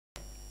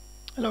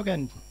Hello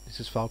again, this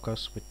is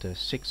Valkas with the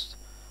sixth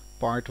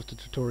part of the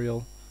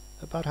tutorial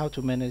about how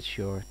to manage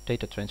your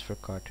data transfer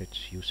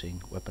cartridge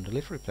using Weapon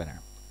Delivery Planner.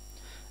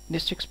 In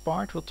this sixth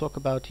part we'll talk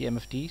about the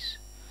MFDs,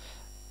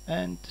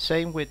 and the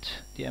same with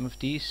the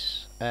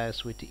MFDs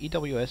as with the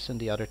EWS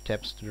and the other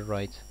tabs to the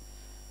right.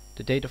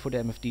 The data for the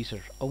MFDs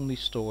are only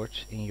stored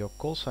in your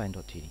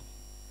callsign.td.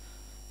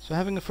 So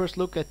having a first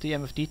look at the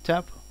MFD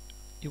tab,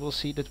 you will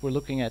see that we're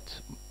looking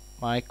at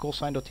my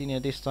callsign.td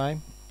at this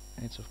time.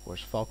 It's of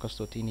course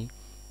valkas.td.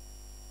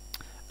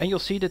 And you'll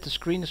see that the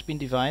screen has been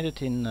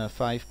divided in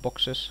 5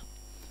 boxes.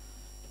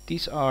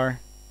 These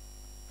are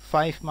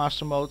 5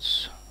 master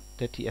modes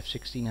that the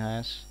F-16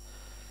 has.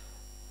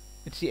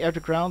 It's the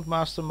air-to-ground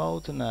master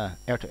mode, an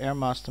air-to-air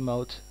master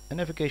mode, a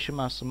navigation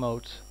master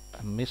mode,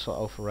 a missile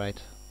override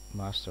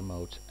master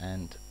mode,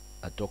 and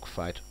a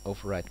dogfight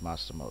override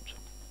master mode.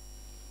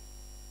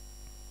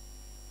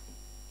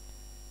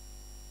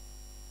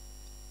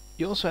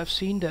 You also have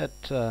seen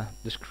that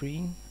the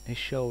screen is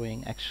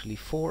showing actually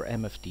 4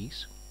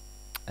 MFDs.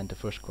 And the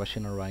first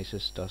question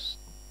arises, does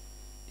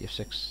the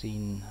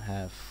F-16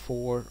 have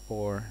 4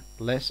 or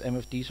less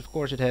MFDs? Of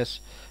course it has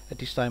at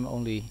this time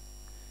only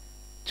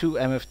 2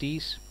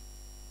 MFDs.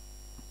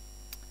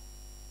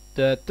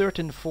 The third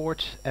and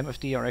fourth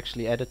MFD are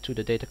actually added to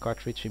the data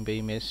cartridge in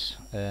BMIS,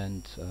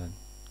 and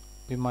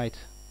we might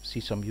see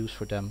some use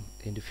for them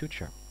in the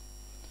future.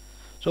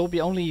 So we'll be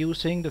only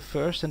using the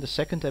first and the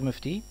second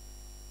MFD,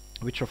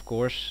 which of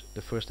course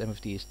the first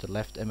MFD is the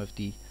left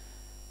MFD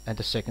and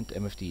the second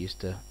MFD is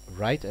the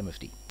right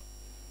MFD.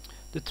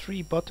 The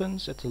 3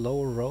 buttons at the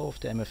lower row of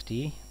the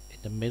MFD in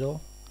the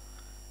middle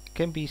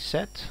can be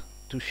set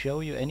to show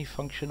you any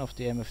function of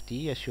the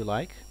MFD as you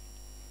like.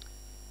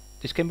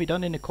 This can be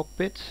done in the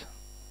cockpit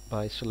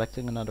by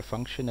selecting another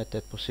function at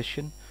that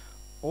position,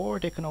 or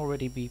they can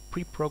already be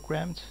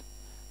pre-programmed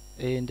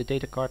in the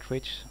data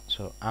cartridge.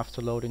 So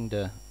after loading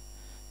the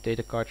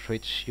data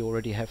cartridge you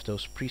already have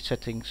those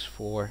pre-settings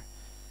for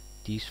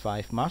these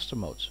 5 master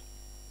modes.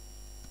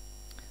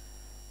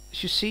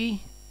 As you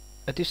see,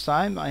 at this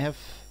time I have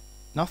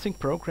nothing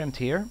programmed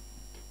here,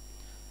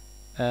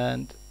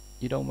 and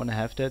you don't want to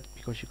have that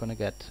because you're going to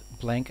get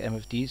blank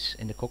MFDs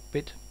in the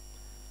cockpit.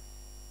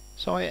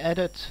 So I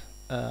added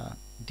a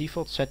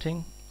default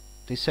setting.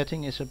 This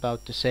setting is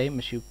about the same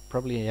as you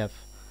probably have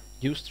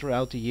used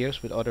throughout the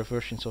years with other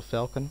versions of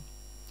Falcon.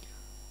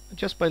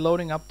 Just by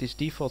loading up this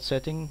default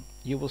setting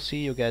you will see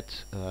you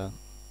get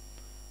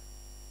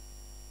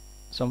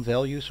some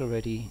values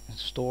already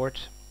stored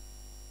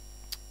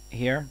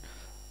here.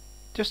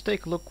 Just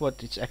take a look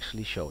what it's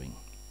actually showing.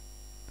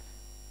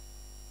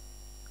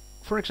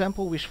 For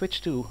example, we switch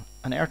to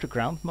an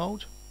air-to-ground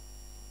mode,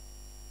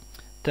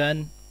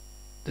 then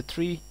the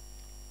 3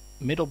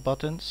 middle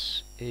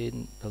buttons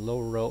in the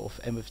lower row of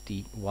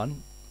MFD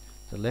 1,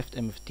 the left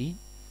MFD,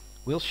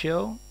 will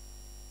show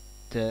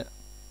the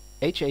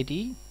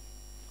HAD.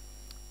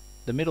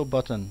 The middle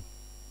button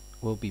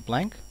will be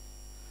blank,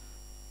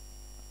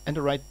 and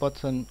the right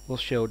button will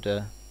show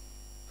the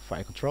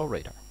fire control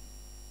radar.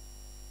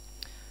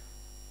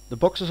 The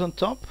boxes on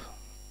top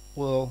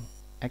will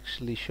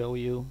actually show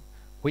you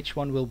which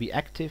one will be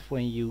active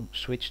when you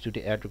switch to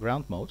the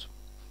air-to-ground mode,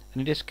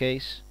 and in this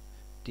case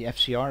the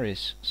FCR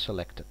is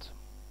selected.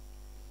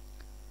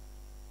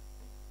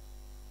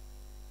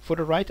 For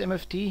the right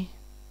MFD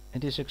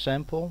in this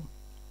example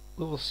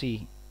we will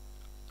see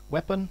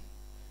weapon,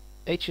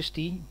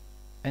 HST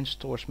and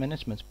stores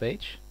management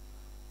page,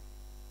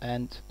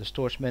 and the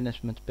stores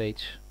management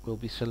page will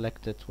be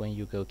selected when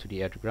you go to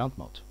the air-to-ground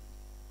mode.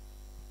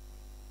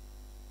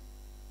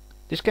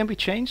 This can be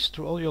changed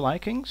to all your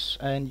likings,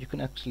 and you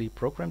can actually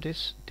program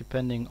this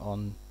depending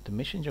on the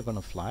mission you're going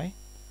to fly.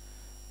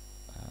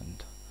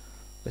 And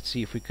let's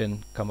see if we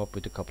can come up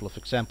with a couple of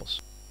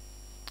examples.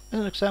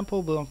 As an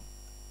example, we'll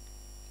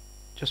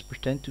just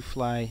pretend to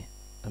fly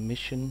a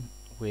mission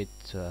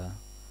with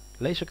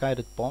laser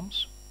guided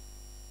bombs,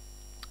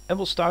 and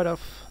we'll start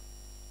off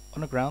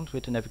on the ground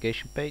with the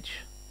navigation page.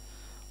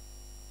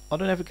 On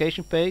the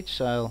navigation page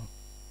I'll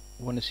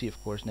want to see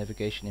of course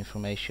navigation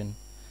information,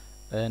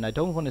 and I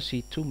don't want to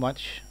see too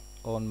much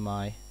on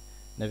my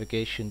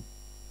navigation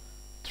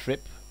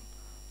trip,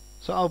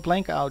 so I'll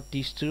blank out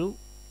these 2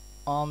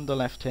 on the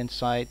left hand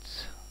side,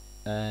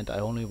 and I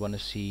only want to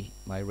see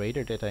my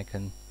radar that I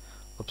can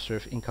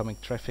observe incoming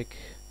traffic,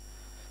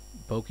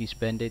 bogies,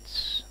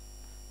 bandits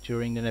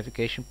during the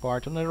navigation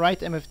part. On the right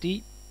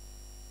MFD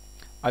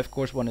I of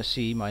course want to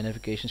see my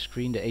navigation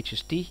screen, the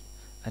HST,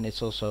 and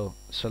it's also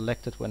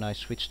selected when I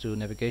switch to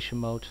navigation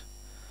mode.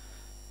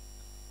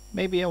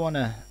 Maybe I want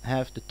to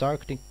have the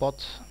targeting pod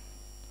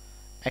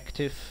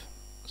active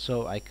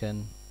so I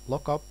can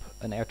lock up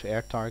an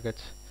air-to-air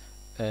target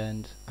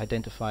and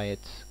identify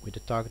it with the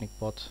targeting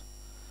pod.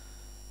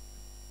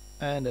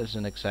 And as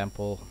an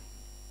example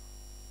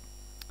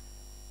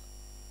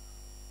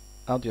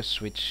I'll just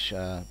switch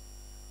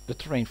the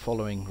terrain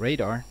following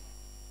radar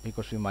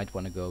because we might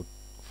want to go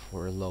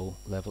for a low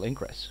level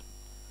ingress.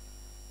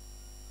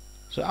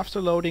 So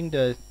after loading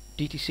the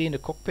DTC in the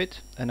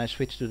cockpit and I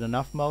switch to the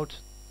nav mode,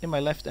 in my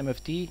left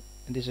MFD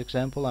in this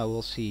example I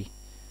will see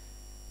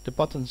the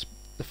buttons,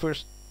 the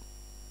first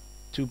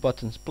two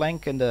buttons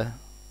blank, and the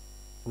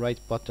right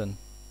button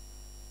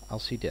I'll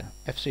see the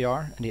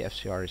FCR, and the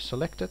FCR is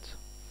selected,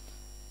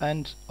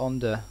 and on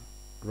the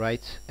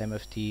right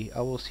MFD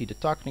I will see the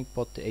targeting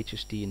pot, the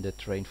HSD, and the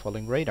terrain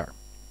following radar.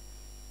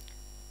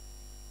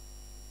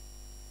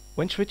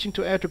 When switching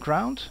to air to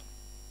ground,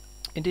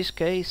 in this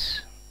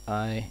case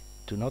I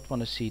do not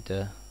want to see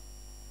the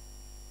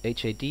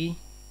HAD,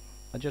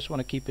 I just want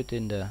to keep it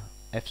in the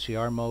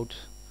FCR mode.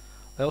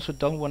 I also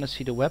don't want to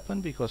see the weapon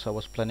because I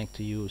was planning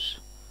to use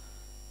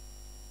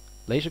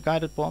laser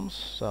guided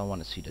bombs, so I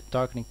want to see the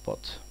targeting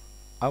pot.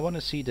 I want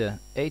to see the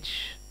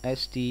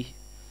HSD,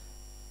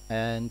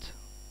 and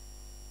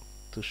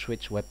to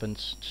switch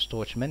weapons to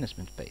storage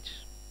management page.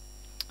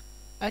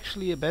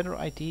 Actually a better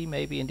idea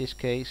maybe in this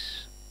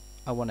case,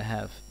 I want to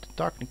have the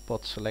targeting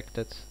pot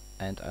selected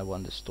and I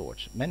want the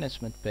storage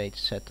management page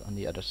set on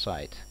the other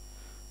side,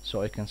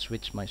 so I can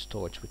switch my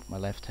storage with my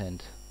left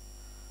hand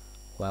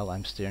while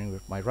I'm steering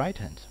with my right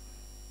hand.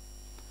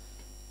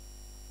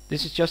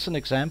 This is just an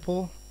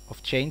example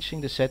of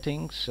changing the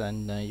settings,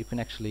 and you can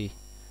actually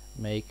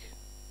make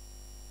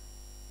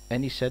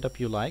any setup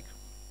you like.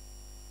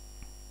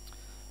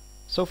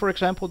 So for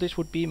example, this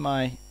would be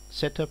my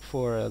setup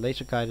for a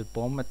laser guided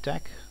bomb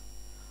attack,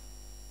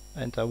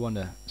 and I want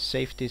to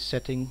save this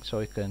setting so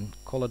I can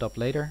call it up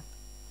later.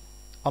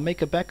 I'll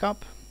make a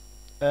backup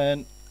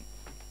and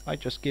I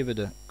just give it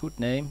a good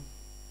name,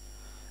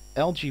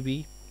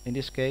 LGB in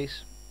this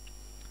case.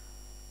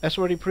 As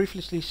already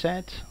previously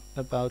said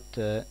about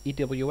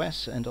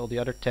EWS and all the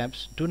other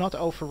tabs, do not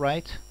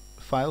overwrite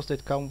files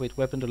that come with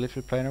Weapon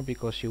Delivery Planner,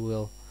 because you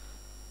will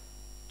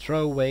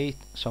throw away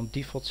some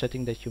default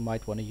setting that you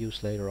might want to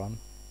use later on.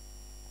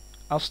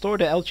 I'll store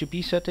the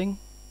LGB setting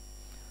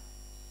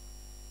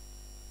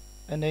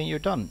and then you're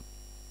done.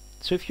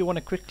 So if you want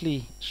to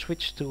quickly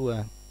switch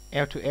to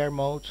air-to-air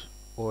mode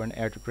or an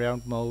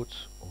air-to-ground mode,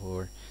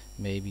 or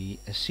maybe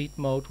a seat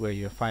mode where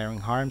you're firing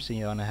harms and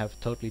you want to have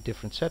a totally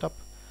different setup,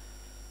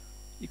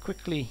 you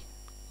quickly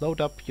load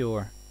up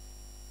your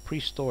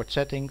pre-stored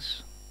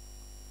settings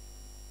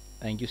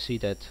and you see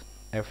that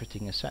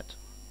everything is set.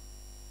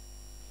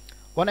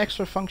 One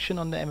extra function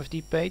on the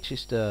MFD page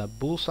is the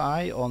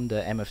bullseye on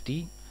the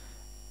MFD.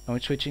 And when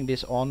switching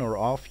this on or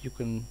off, you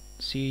can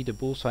see the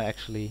bullseye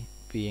actually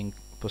being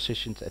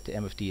positioned at the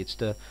MFD. It's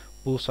the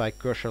bullseye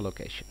cursor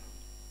location.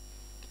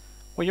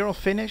 When you're all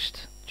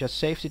finished, just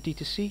save the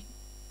DTC,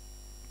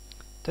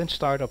 then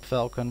start up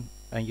Falcon,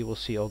 and you will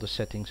see all the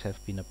settings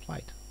have been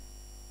applied.